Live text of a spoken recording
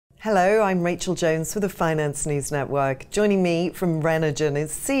Hello, I'm Rachel Jones for the Finance News Network. Joining me from Renergen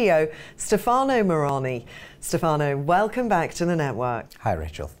is CEO Stefano Marani. Stefano, welcome back to the network. Hi,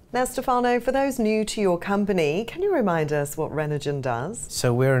 Rachel. Now, Stefano, for those new to your company, can you remind us what Renergen does?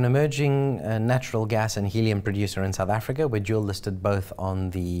 So we're an emerging natural gas and helium producer in South Africa. We're dual listed both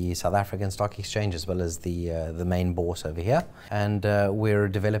on the South African Stock Exchange as well as the main bourse over here. And we're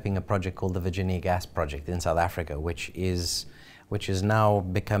developing a project called the Virginia Gas Project in South Africa, which is now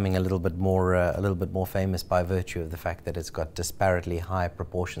becoming a little bit more famous by virtue of the fact that it's got disparately high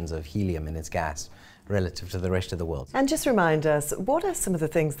proportions of helium in its gas relative to the rest of the world. And just remind us, what are some of the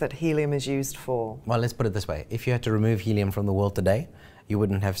things that helium is used for? Well, let's put it this way. If you had to remove helium from the world today, you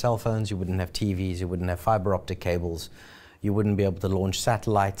wouldn't have cell phones, you wouldn't have TVs, you wouldn't have fiber optic cables, you wouldn't be able to launch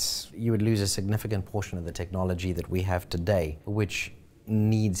satellites. You would lose a significant portion of the technology that we have today, which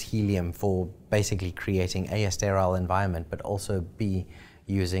needs helium for basically creating A, a sterile environment, but also B,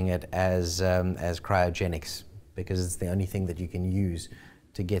 using it as cryogenics, because it's the only thing that you can use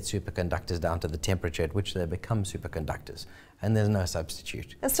to get superconductors down to the temperature at which they become superconductors, and there's no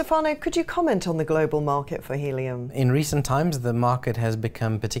substitute. And Stefano, could you comment on the global market for helium? In recent times, the market has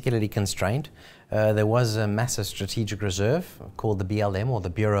become particularly constrained. There was a massive strategic reserve called the BLM, or the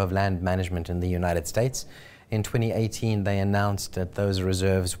Bureau of Land Management in the United States. In 2018, they announced that those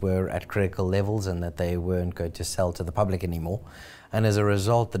reserves were at critical levels and that they weren't going to sell to the public anymore. And as a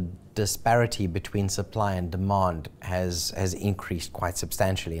result, the disparity between supply and demand has increased quite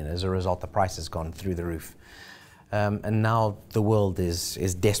substantially. And as a result, the price has gone through the roof. And now the world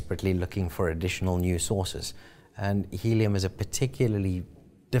is desperately looking for additional new sources. And helium is a particularly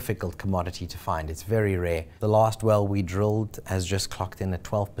difficult commodity to find. It's very rare. The last well we drilled has just clocked in a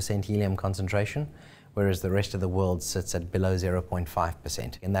 12% helium concentration, whereas the rest of the world sits at below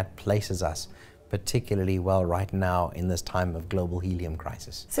 0.5%. And that places us particularly well right now in this time of global helium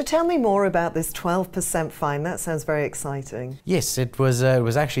crisis. So tell me more about this 12% find. That sounds very exciting. Yes, it was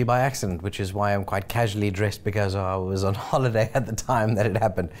actually by accident, which is why I'm quite casually dressed, because I was on holiday at the time that it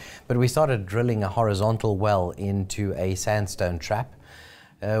happened. But we started drilling a horizontal well into a sandstone trap.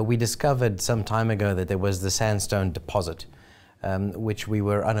 We discovered some time ago that there was the sandstone deposit, which we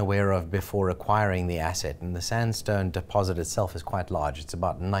were unaware of before acquiring the asset. And the sandstone deposit itself is quite large. It's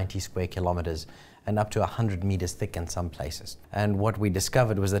about 90 square kilometers and up to 100 meters thick in some places. And what we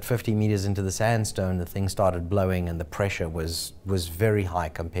discovered was that 50 meters into the sandstone, the thing started blowing and the pressure was very high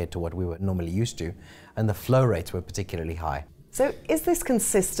compared to what we were normally used to. And the flow rates were particularly high. So is this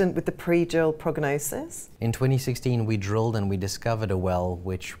consistent with the pre-drill prognosis? In 2016, we drilled and we discovered a well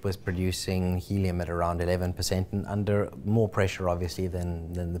which was producing helium at around 11% and under more pressure, obviously,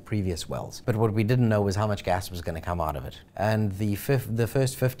 than the previous wells. But what we didn't know was how much gas was going to come out of it. And the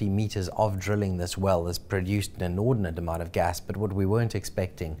first 50 meters of drilling this well has produced an inordinate amount of gas, but what we weren't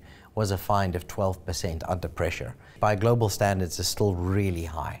expecting was a find of 12% under pressure. By global standards, it's still really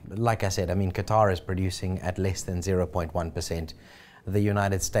high. Like I said, I mean, Qatar is producing at less than 0.1%. The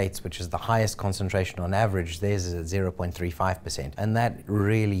United States, which is the highest concentration on average, theirs is at 0.35%. And that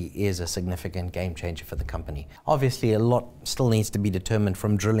really is a significant game changer for the company. Obviously, a lot still needs to be determined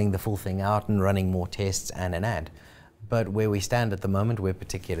from drilling the full thing out and running more tests and an ad. But where we stand at the moment, we're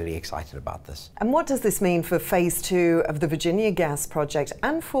particularly excited about this. And what does this mean for phase 2 of the Virginia Gas Project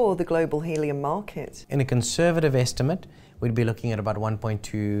and for the global helium market? In a conservative estimate, we'd be looking at about 1.2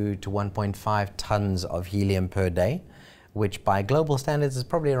 to 1.5 tons of helium per day, which by global standards is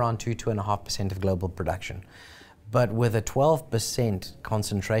probably around 2–2.5% of global production. But with a 12%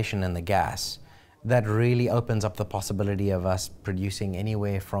 concentration in the gas, that really opens up the possibility of us producing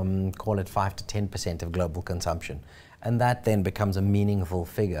anywhere from, call it 5 to 10% of global consumption. And that then becomes a meaningful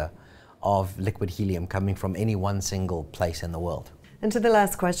figure of liquid helium coming from any one single place in the world. And to the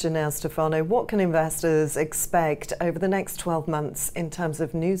last question now, Stefano, what can investors expect over the next 12 months in terms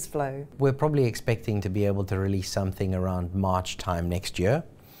of news flow? We're probably expecting to be able to release something around March time next year.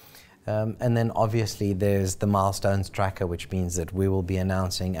 And then obviously there's the milestones tracker, which means that we will be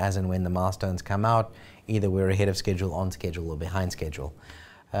announcing as and when the milestones come out, either we're ahead of schedule, on schedule, or behind schedule.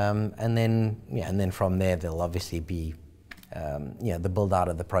 And then from there there'll obviously be the build out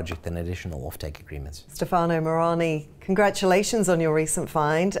of the project and additional offtake agreements. Stefano Marani, congratulations on your recent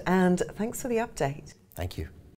find and thanks for the update. Thank you.